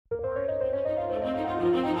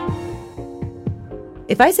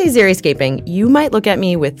If I say xeriscaping, you might look at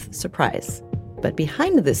me with surprise. But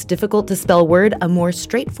behind this difficult-to-spell word, a more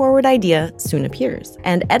straightforward idea soon appears,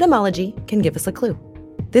 and etymology can give us a clue.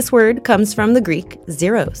 This word comes from the Greek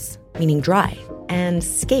xeros, meaning dry, and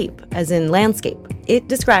scape, as in landscape. It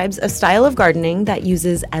describes a style of gardening that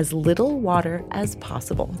uses as little water as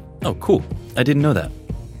possible. Oh, cool. I didn't know that.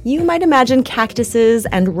 You might imagine cactuses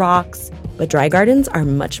and rocks, but dry gardens are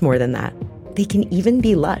much more than that. They can even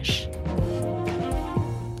be lush.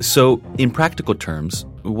 So, in practical terms,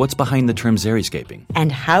 what's behind the term xeriscaping?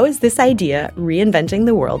 And how is this idea reinventing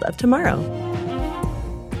the world of tomorrow?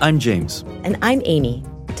 I'm James. And I'm Amy.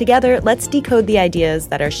 Together, let's decode the ideas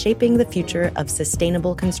that are shaping the future of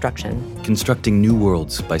sustainable construction. Constructing New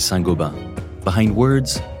Worlds by Saint-Gobain. Behind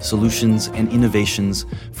words, solutions, and innovations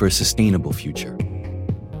for a sustainable future.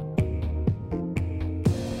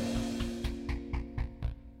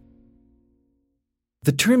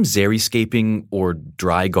 The term xeriscaping, or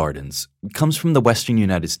dry gardens, comes from the western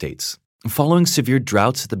United States. Following severe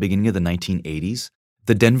droughts at the beginning of the 1980s,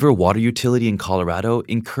 the Denver water utility in Colorado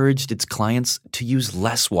encouraged its clients to use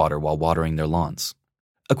less water while watering their lawns.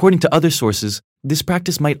 According to other sources, this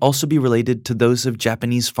practice might also be related to those of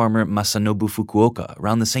Japanese farmer Masanobu Fukuoka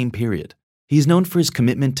around the same period. He is known for his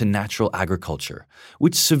commitment to natural agriculture,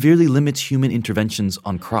 which severely limits human interventions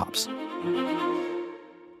on crops.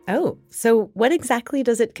 Oh, so what exactly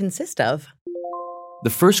does it consist of? The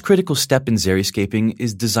first critical step in xeriscaping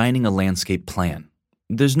is designing a landscape plan.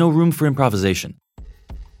 There's no room for improvisation.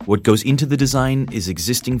 What goes into the design is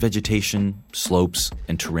existing vegetation, slopes,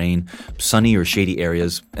 and terrain, sunny or shady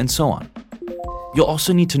areas, and so on. You'll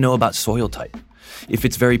also need to know about soil type. If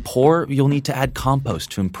it's very poor, you'll need to add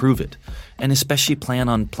compost to improve it, and especially plan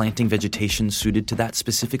on planting vegetation suited to that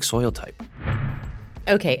specific soil type.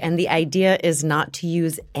 Okay, and the idea is not to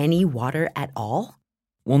use any water at all?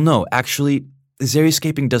 Well, no, actually,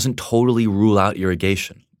 xeriscaping doesn't totally rule out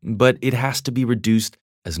irrigation, but it has to be reduced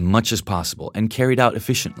as much as possible and carried out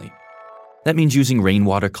efficiently. That means using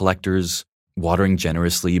rainwater collectors, watering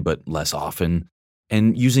generously but less often,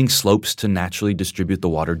 and using slopes to naturally distribute the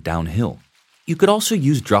water downhill. You could also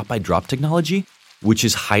use drop-by-drop technology, which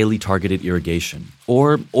is highly targeted irrigation,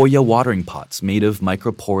 or Oya watering pots made of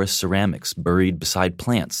microporous ceramics buried beside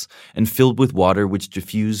plants and filled with water which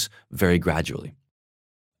diffuse very gradually.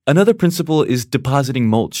 Another principle is depositing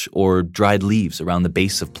mulch or dried leaves around the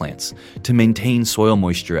base of plants to maintain soil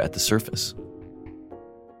moisture at the surface.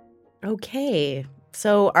 Okay,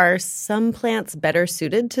 so are some plants better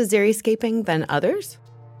suited to xeriscaping than others?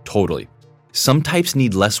 Totally. Some types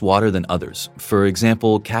need less water than others. For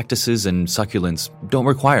example, cactuses and succulents don't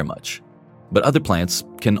require much. But other plants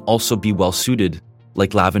can also be well suited,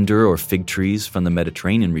 like lavender or fig trees from the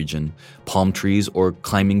Mediterranean region, palm trees, or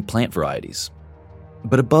climbing plant varieties.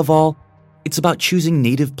 But above all, it's about choosing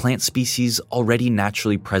native plant species already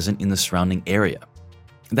naturally present in the surrounding area.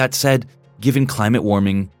 That said, given climate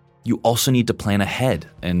warming, you also need to plan ahead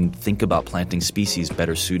and think about planting species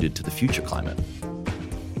better suited to the future climate.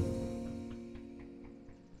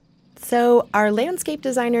 So are landscape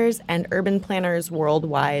designers and urban planners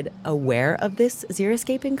worldwide aware of this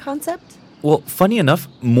xeriscaping concept? Well, funny enough,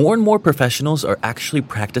 more and more professionals are actually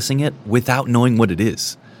practicing it without knowing what it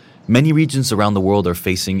is. Many regions around the world are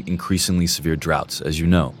facing increasingly severe droughts, as you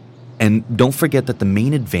know. And don't forget that the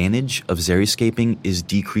main advantage of xeriscaping is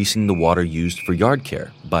decreasing the water used for yard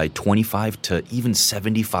care by 25 to even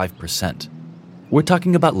 75%. We're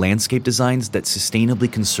talking about landscape designs that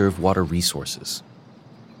sustainably conserve water resources.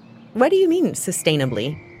 What do you mean,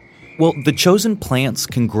 sustainably? Well, the chosen plants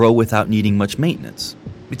can grow without needing much maintenance.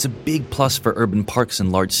 It's a big plus for urban parks in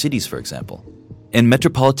large cities, for example. And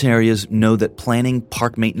metropolitan areas know that planning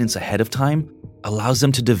park maintenance ahead of time allows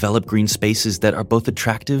them to develop green spaces that are both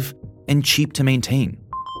attractive and cheap to maintain.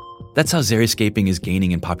 That's how xeriscaping is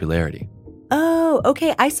gaining in popularity. Oh,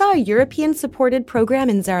 okay. I saw a European-supported program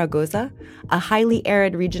in Zaragoza, a highly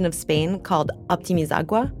arid region of Spain called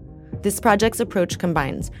Optimizagua. This project's approach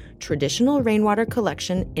combines traditional rainwater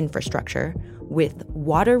collection infrastructure with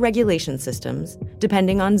water regulation systems,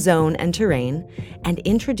 depending on zone and terrain, and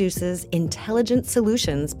introduces intelligent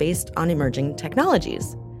solutions based on emerging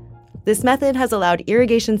technologies. This method has allowed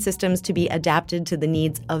irrigation systems to be adapted to the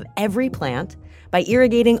needs of every plant by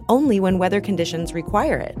irrigating only when weather conditions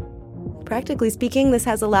require it. Practically speaking, this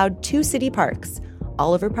has allowed 2 city parks,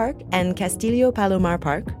 Oliver Park and Castillo Palomar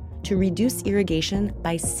Park, to reduce irrigation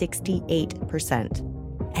by 68%.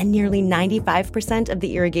 And nearly 95% of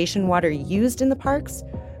the irrigation water used in the parks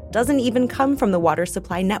doesn't even come from the water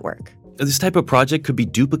supply network. This type of project could be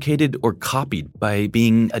duplicated or copied by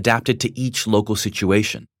being adapted to each local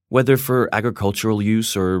situation, whether for agricultural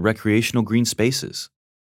use or recreational green spaces.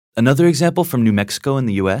 Another example from New Mexico in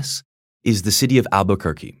the US is the city of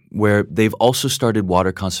Albuquerque, where they've also started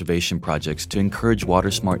water conservation projects to encourage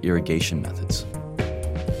water-smart irrigation methods.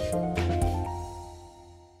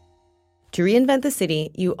 To reinvent the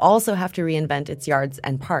city, you also have to reinvent its yards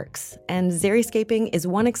and parks. And xeriscaping is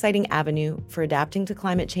one exciting avenue for adapting to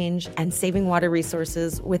climate change and saving water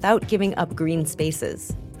resources without giving up green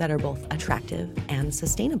spaces that are both attractive and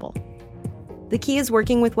sustainable. The key is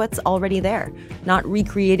working with what's already there, not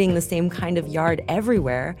recreating the same kind of yard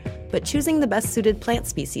everywhere, but choosing the best suited plant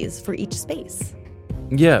species for each space.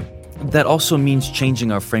 Yeah, that also means changing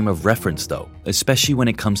our frame of reference, though, especially when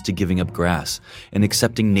it comes to giving up grass and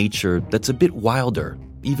accepting nature that's a bit wilder,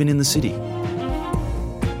 even in the city.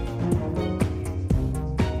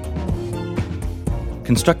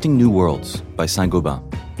 Constructing New Worlds by Saint-Gobain.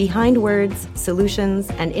 Behind words, solutions,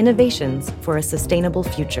 and innovations for a sustainable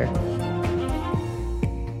future.